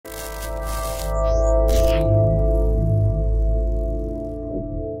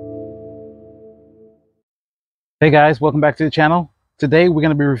Hey guys, welcome back to the channel. Today we're going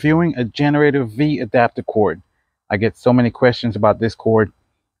to be reviewing a generator V adapter cord. I get so many questions about this cord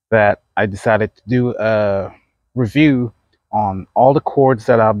that I decided to do a review on all the cords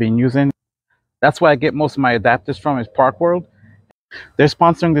that I've been using. That's where I get most of my adapters from, is Parkworld. They're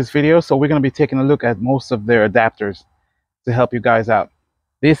sponsoring this video, so we're going to be taking a look at most of their adapters to help you guys out.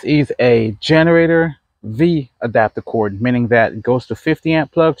 This is a generator V adapter cord, meaning that it goes to 50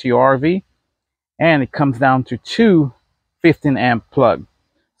 amp plug to your RV, and it comes down to two 15 amp plug.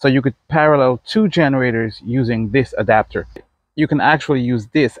 So you could parallel two generators using this adapter. You can actually use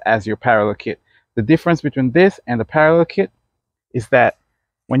this as your parallel kit. The difference between this and the parallel kit is that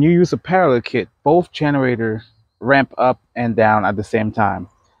when you use a parallel kit, both generators ramp up and down at the same time.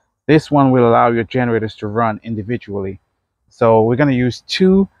 This one will allow your generators to run individually. So we're going to use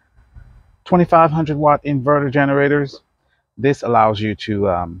two 2500 watt inverter generators. This allows you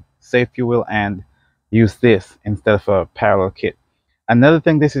to save fuel and use this instead of a parallel kit. Another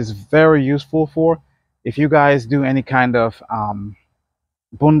thing this is very useful for, if you guys do any kind of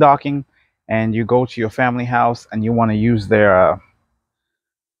boondocking and you go to your family house and you want to use their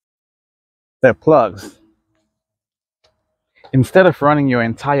plugs, instead of running your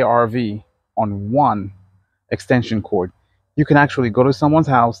entire RV on one extension cord, you can actually go to someone's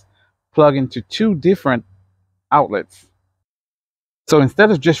house, plug into two different outlets. So instead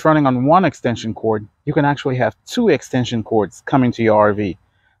of just running on one extension cord, you can actually have two extension cords coming to your RV.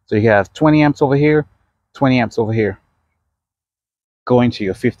 So you have 20 amps over here, 20 amps over here, going to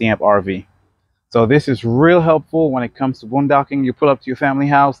your 50 amp RV. So this is real helpful when it comes to boondocking. You pull up to your family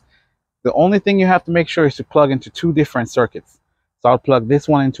house. The only thing you have to make sure is to plug into two different circuits. So I'll plug this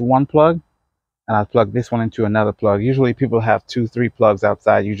one into one plug, and I'll plug this one into another plug. Usually people have 2-3 plugs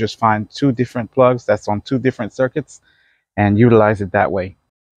outside. You just find two different plugs that's on two different circuits and utilize it that way.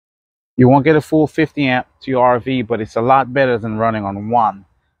 You won't get a full 50 amp to your RV, but it's a lot better than running on one,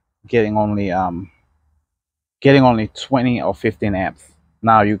 getting only 20 or 15 amps.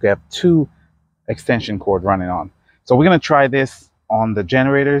 Now you get two extension cord running on. So we're going to try this on the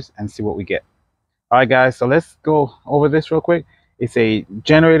generators and see what we get. All right guys, so let's go over this real quick. It's a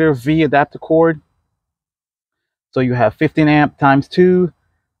generator V adapter cord. So you have 15 amp times 2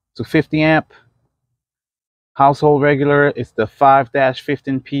 to 50 amp. Household regular is the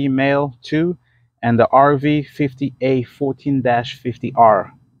 5-15P male 2, and the RV50A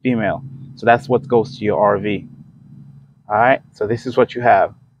 14-50R female. So that's what goes to your RV. All right, so this is what you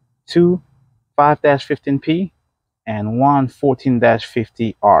have: two 5-15P and one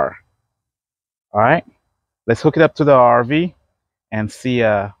 14-50R. All right, let's hook it up to the RV and see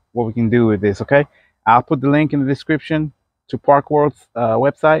what we can do with this. Okay, I'll put the link in the description to Parkworld's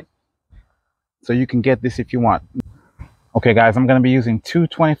website, so you can get this if you want. Okay guys, I'm going to be using two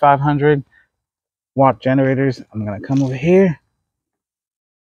 2500 watt generators. I'm going to come over here.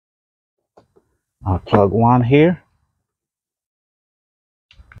 I'll plug one here.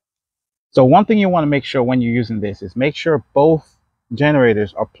 So one thing you want to make sure when you're using this is make sure both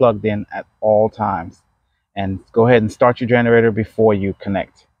generators are plugged in at all times. And go ahead and start your generator before you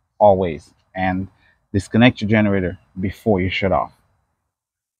connect, always. And disconnect your generator before you shut off.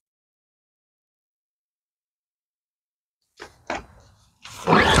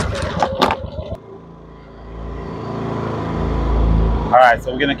 All right,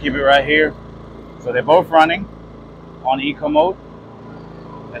 so we're gonna keep it right here. So they're both running on eco mode.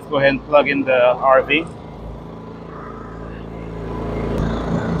 Let's go ahead and plug in the RV.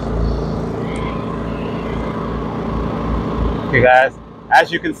 Okay guys, as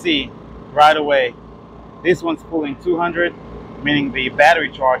you can see right away, this one's pulling 200, meaning the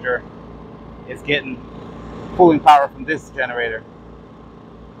battery charger is getting pulling power from this generator.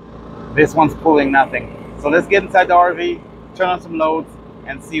 This one's pulling nothing. So let's get inside the RV, turn on some loads,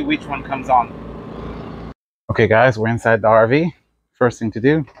 and see which one comes on. Okay guys, we're inside the RV. First thing to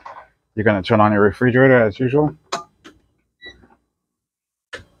do, you're going to turn on your refrigerator as usual.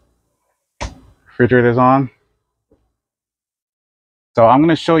 Refrigerator's on. So I'm going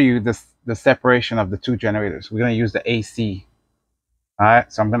to show you the separation of the two generators. We're going to use the AC. All right,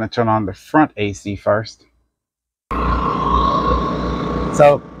 so I'm going to turn on the front AC first.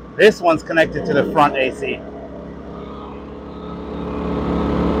 So this one's connected to the front AC.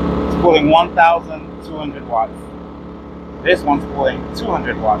 It's pulling 1,200 watts. This one's pulling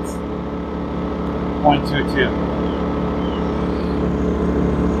 200 watts, 0.22.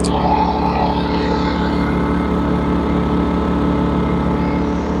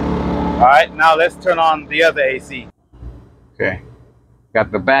 All right, now let's turn on the other AC. Okay, got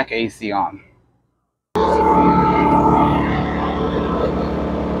the back AC on.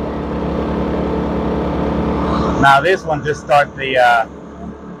 Now this one just starts the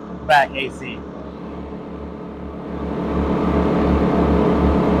back AC.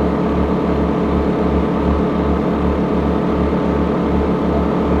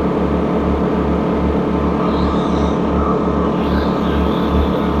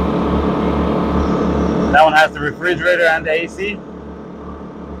 That one has the refrigerator and the AC.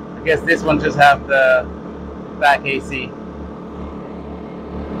 I guess this one just has the back AC.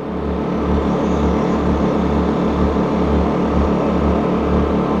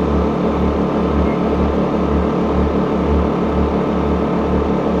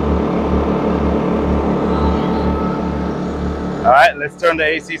 All right, let's turn the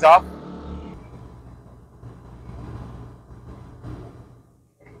ACs off.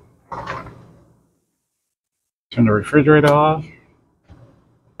 Turn the refrigerator off.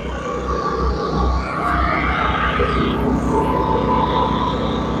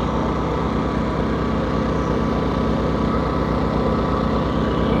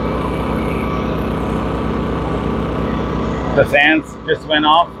 The fans just went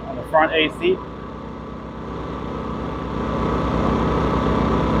off on the front AC.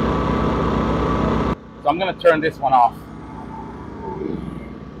 So I'm going to turn this one off.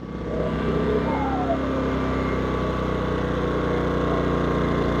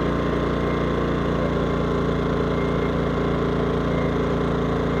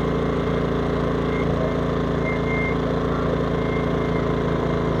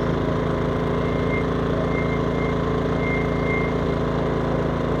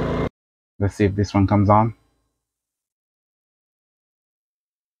 Let's see if this one comes on.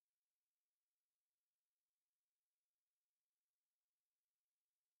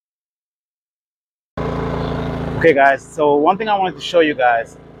 Okay guys, so one thing I wanted to show you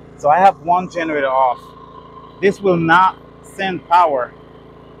guys. So I have one generator off. This will not send power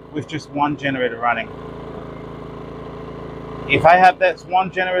with just one generator running. If I have that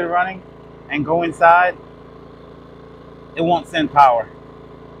one generator running and go inside, it won't send power.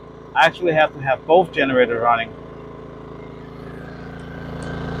 I actually have to have both generators running.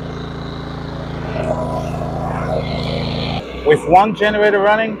 With one generator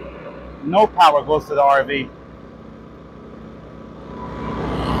running, no power goes to the RV.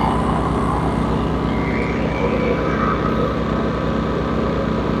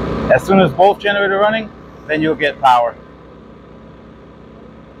 As soon as both generators are running, then you'll get power.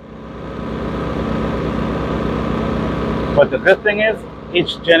 But the good thing is,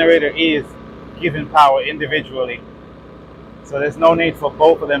 each generator is giving power individually. So there's no need for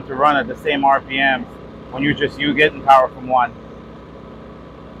both of them to run at the same RPM when you're getting power from one.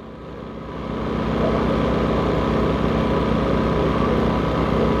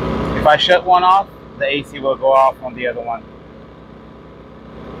 If I shut one off, the AC will go off on the other one.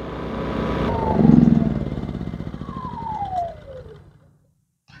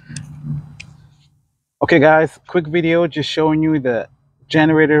 Okay guys, quick video just showing you the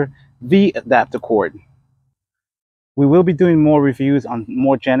generator V adapter cord. We will be doing more reviews on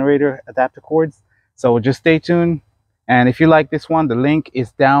more generator adapter cords, so just stay tuned. And if you like this one, the link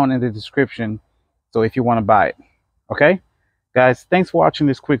is down in the description, so if you want to buy it. Okay guys, thanks for watching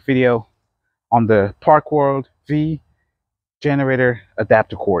this quick video on the Parkworld V generator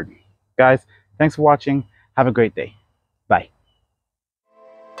adapter cord. Guys, thanks for watching. Have a great day.